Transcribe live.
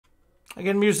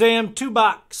Again, Museum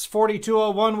 2-box,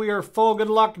 4201. We are full. Good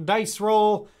luck. Dice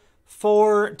roll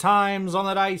 4 times on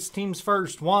the dice. Teams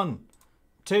first. 1,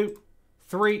 2,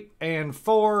 3, and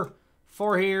 4.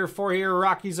 4 here, 4 here.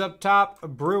 Rockies up top.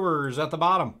 Brewers at the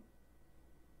bottom.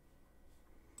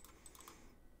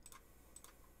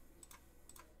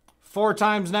 Four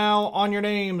times now on your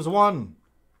names. 1,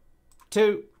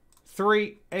 2,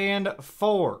 3, and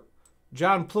 4.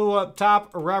 John Plua up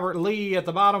top. Robert Lee at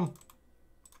the bottom.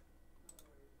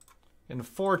 And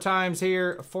 4 times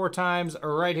here, 4 times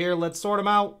right here. Let's sort them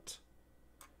out.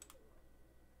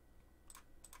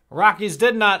 Rockies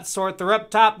did not sort. They're up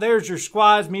top. There's your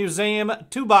squads. Museum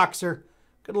 2-boxer.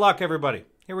 Good luck, everybody.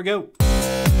 Here we go.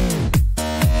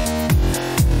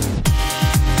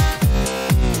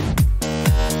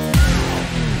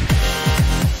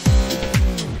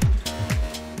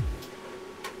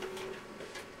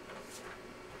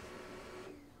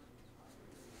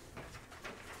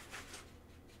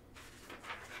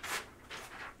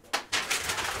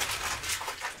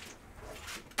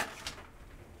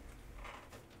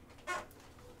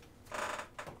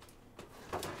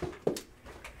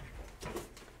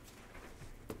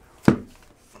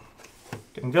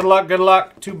 And good luck, good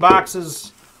luck. 2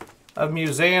 boxes of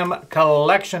Museum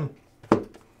Collection.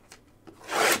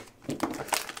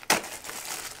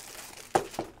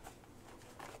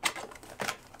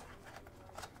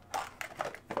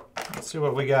 Let's see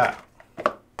what we got.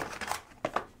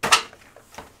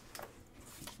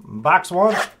 Box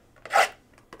 1.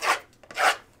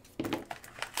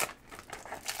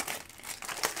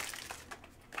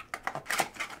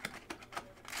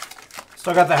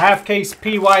 Still got the half case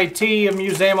PYT, a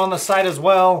Museum on the side as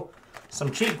well.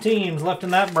 Some cheap teams left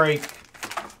in that break,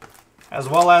 as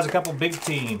well as a couple big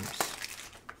teams.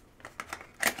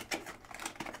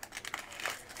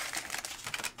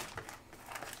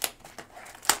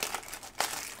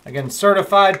 Again,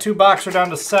 certified 2-boxer down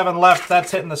to 7 left.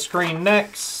 That's hitting the screen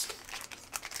next.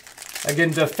 Again,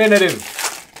 definitive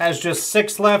has just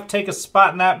 6 left. Take a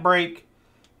spot in that break,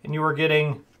 and you are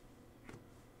getting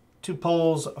 2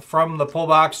 pulls from the pull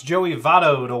box. Joey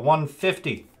Votto to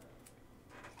 150.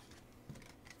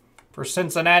 For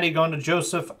Cincinnati, going to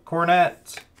Joseph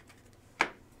Cornette.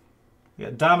 We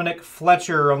got Dominic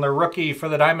Fletcher on the rookie for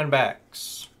the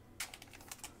Diamondbacks.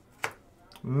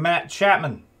 Matt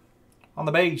Chapman on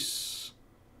the base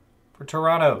for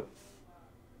Toronto.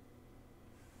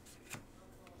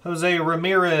 Jose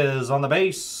Ramirez on the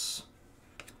base.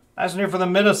 That's new for the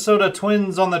Minnesota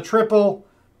Twins on the triple.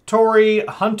 Torrey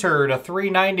Hunter to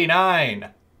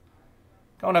 399.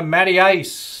 Going to Matty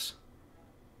Ice.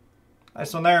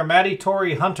 Nice one there, Matty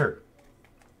Torrey Hunter.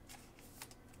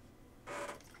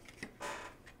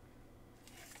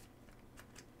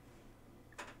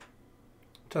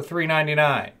 To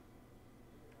 399.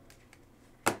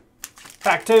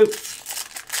 Pack 2.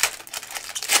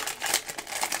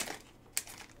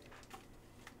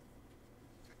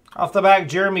 Off the back,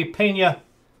 Jeremy Pena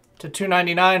to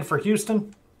 299 for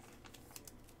Houston.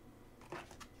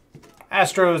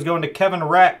 Astros going to Kevin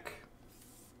Rack.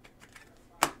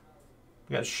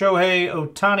 We got Shohei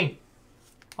Ohtani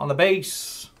on the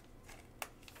base.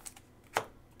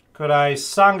 Kodai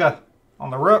Sanga on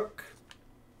the rook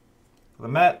for the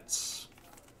Mets.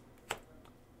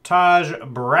 Taj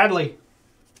Bradley,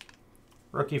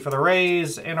 rookie for the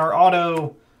Rays. And our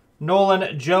auto,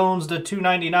 Nolan Jones to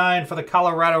 299 for the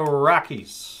Colorado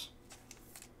Rockies.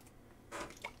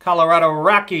 Colorado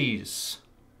Rockies.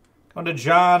 Going to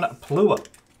John Plua.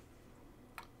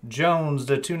 Jones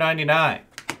to 299.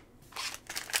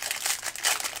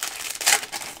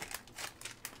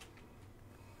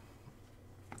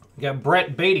 We got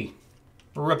Brett Beatty,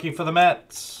 rookie for the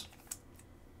Mets.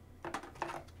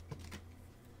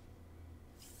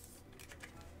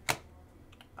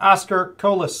 Oscar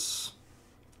Colas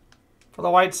for the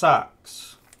White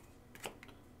Sox.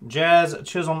 Jazz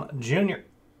Chisholm Jr.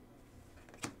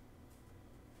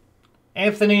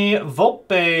 Anthony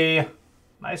Volpe,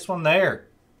 nice one there,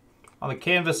 on the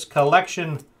canvas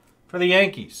collection for the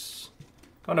Yankees.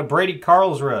 Going to Brady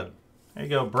Carlsrud. There you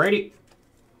go, Brady.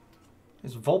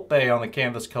 There's Volpe on the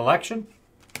canvas collection.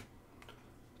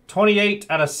 28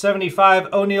 out of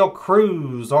 75, O'Neal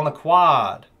Cruz on the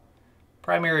quad.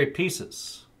 Primary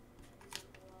pieces.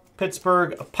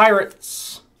 Pittsburgh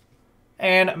Pirates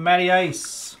and Matty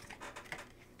Ice.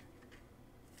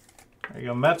 There you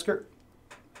go, Metzger.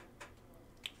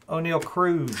 O'Neal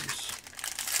Cruz.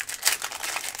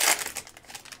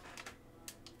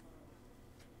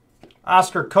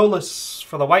 Oscar Colas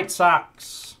for the White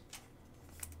Sox.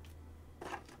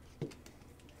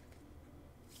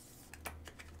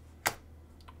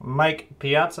 Mike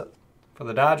Piazza for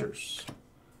the Dodgers.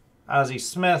 Ozzie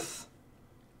Smith,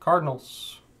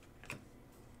 Cardinals.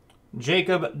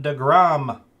 Jacob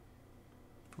deGrom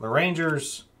for the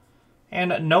Rangers.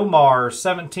 And Nomar,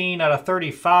 17 out of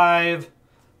 35.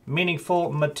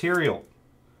 Meaningful material.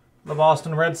 The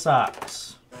Boston Red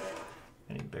Sox.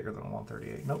 Any bigger than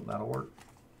 138? Nope, that'll work.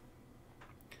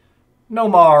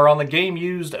 Nomar on the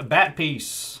game-used bat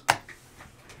piece.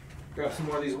 Grab some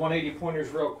more of these 180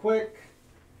 pointers real quick.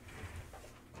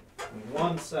 In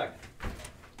 1 second.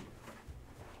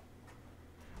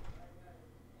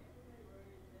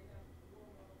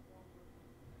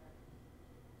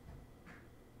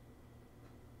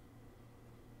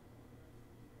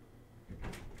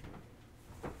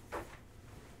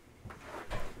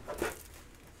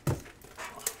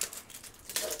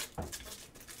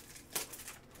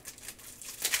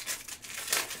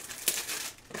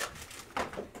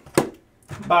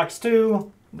 Box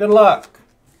 2, good luck.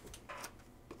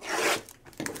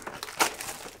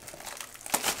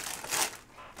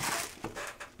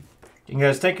 You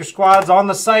guys take your squads on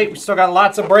the site. We still got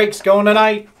lots of breaks going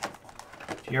tonight.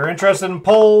 If you're interested in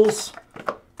polls,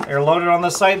 they're loaded on the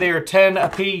site. They are 10 a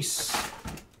piece.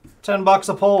 $10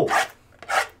 a poll.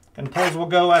 And polls will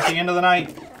go at the end of the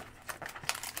night.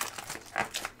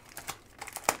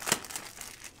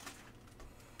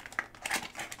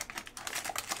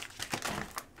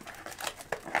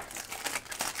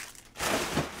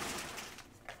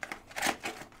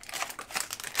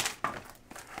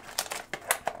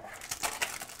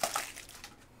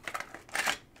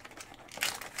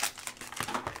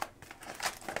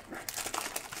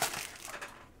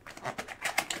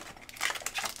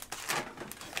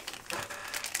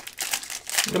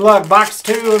 Good luck, box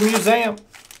 2 of Museum.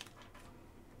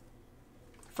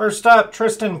 First up,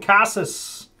 Triston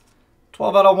Casas.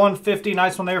 12 out of 150.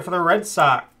 Nice one there for the Red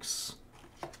Sox.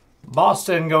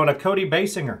 Boston going to Cody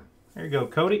Basinger. There you go,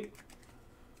 Cody.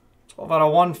 12 out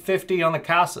of 150 on the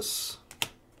Casas.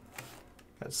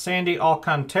 Got Sandy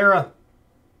Alcantara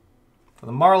for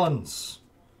the Marlins.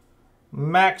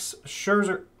 Max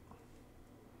Scherzer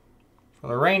for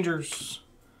the Rangers.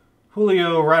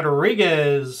 Julio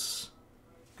Rodriguez.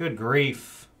 Good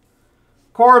grief.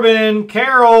 Corbin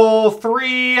Carroll,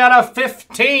 3 out of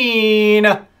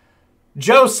 15.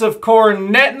 Joseph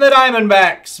Cornette and the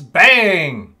Diamondbacks.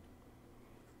 Bang.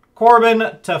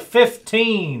 Corbin to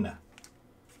 15.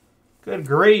 Good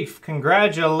grief.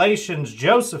 Congratulations,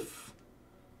 Joseph.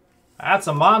 That's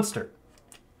a monster.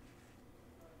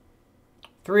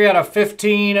 3 out of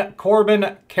 15.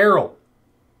 Corbin Carroll.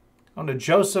 On to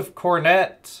Joseph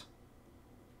Cornette.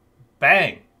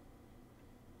 Bang.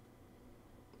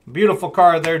 Beautiful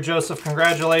card there, Joseph.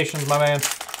 Congratulations, my man.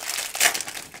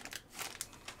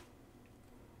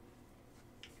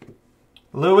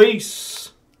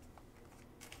 Luis.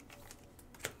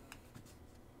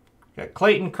 Got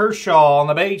Clayton Kershaw on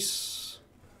the base.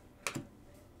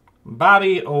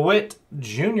 Bobby Witt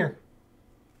Jr.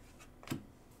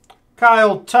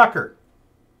 Kyle Tucker.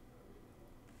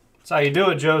 That's how you do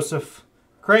it, Joseph.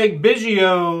 Craig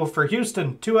Biggio for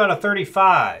Houston, 2 out of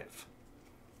 35.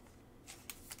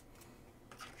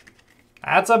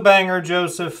 That's a banger,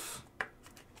 Joseph.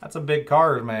 That's a big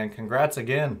card, man. Congrats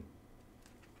again.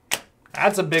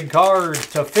 That's a big card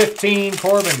to 15,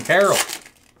 Corbin Carroll.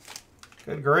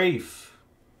 Good grief.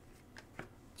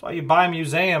 That's why you buy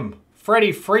Museum.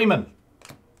 Freddie Freeman.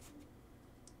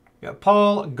 You got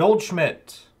Paul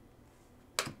Goldschmidt.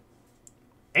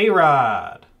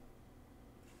 A-Rod.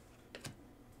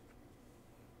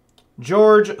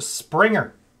 George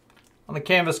Springer on the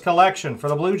Canvas Collection for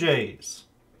the Blue Jays.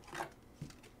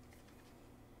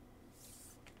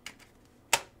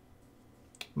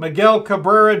 Miguel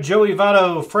Cabrera, Joey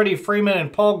Votto, Freddie Freeman,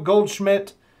 and Paul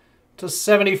Goldschmidt to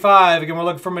 75. Again, we're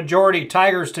looking for majority.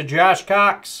 Tigers to Josh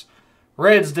Cox.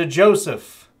 Reds to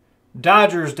Joseph.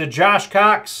 Dodgers to Josh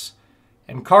Cox.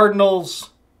 And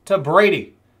Cardinals to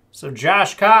Brady. So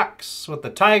Josh Cox with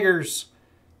the Tigers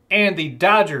and the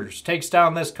Dodgers takes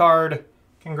down this card.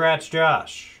 Congrats,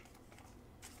 Josh.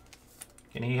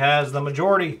 And he has the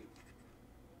majority.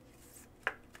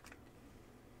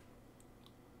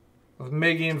 With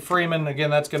Miggy and Freeman, again,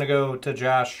 that's going to go to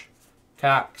Josh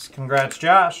Cox. Congrats,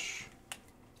 Josh.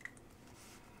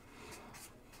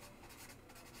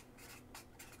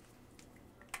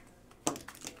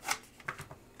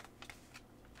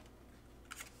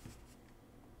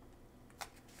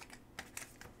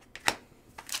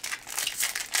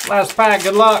 Last pack,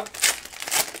 good luck.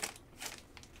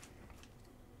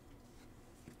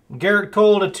 Garrett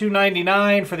Cole to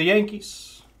 299 for the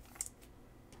Yankees.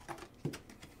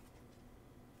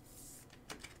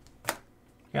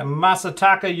 Got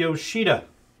Masataka Yoshida,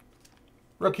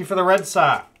 rookie for the Red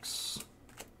Sox.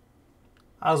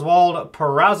 Oswald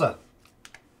Peraza.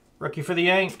 Rookie for the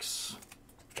Yanks.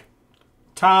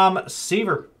 Tom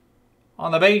Seaver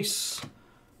on the base.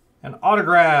 An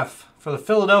autograph for the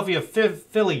Philadelphia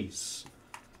Phillies.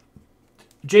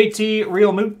 JT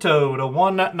Realmuto to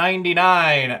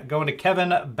 199. Going to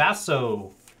Kevin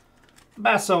Basso.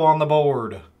 Basso on the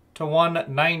board to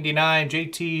 199.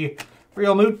 JT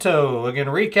Realmuto. Again,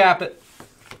 recap it.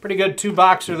 Pretty good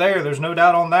 2-boxer there. There's no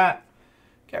doubt on that.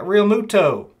 Got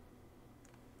Realmuto.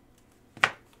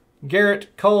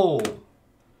 Garrett Cole.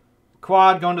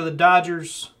 Quad going to the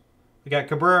Dodgers. We got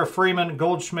Cabrera, Freeman,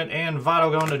 Goldschmidt, and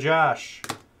Votto going to Josh.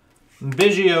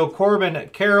 Biggio, Corbin,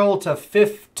 Carroll to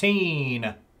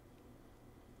 15.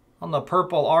 On the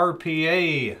purple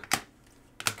RPA.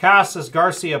 Casas,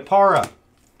 Garcia, Parra.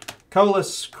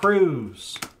 Colas,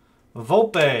 Cruz.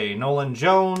 Volpe, Nolan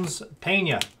Jones,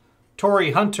 Pena.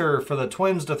 Torrey Hunter for the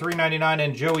Twins to 399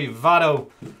 and Joey Votto.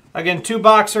 Again,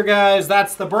 2-boxer, guys.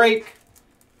 That's the break.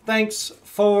 Thanks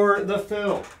for the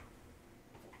fill.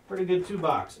 Pretty good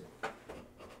 2-boxer.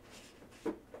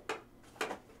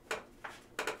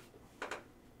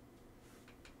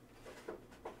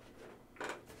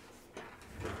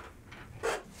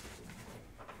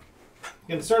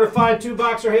 Again, certified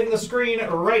 2-boxer hitting the screen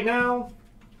right now.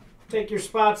 Take your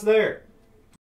spots there.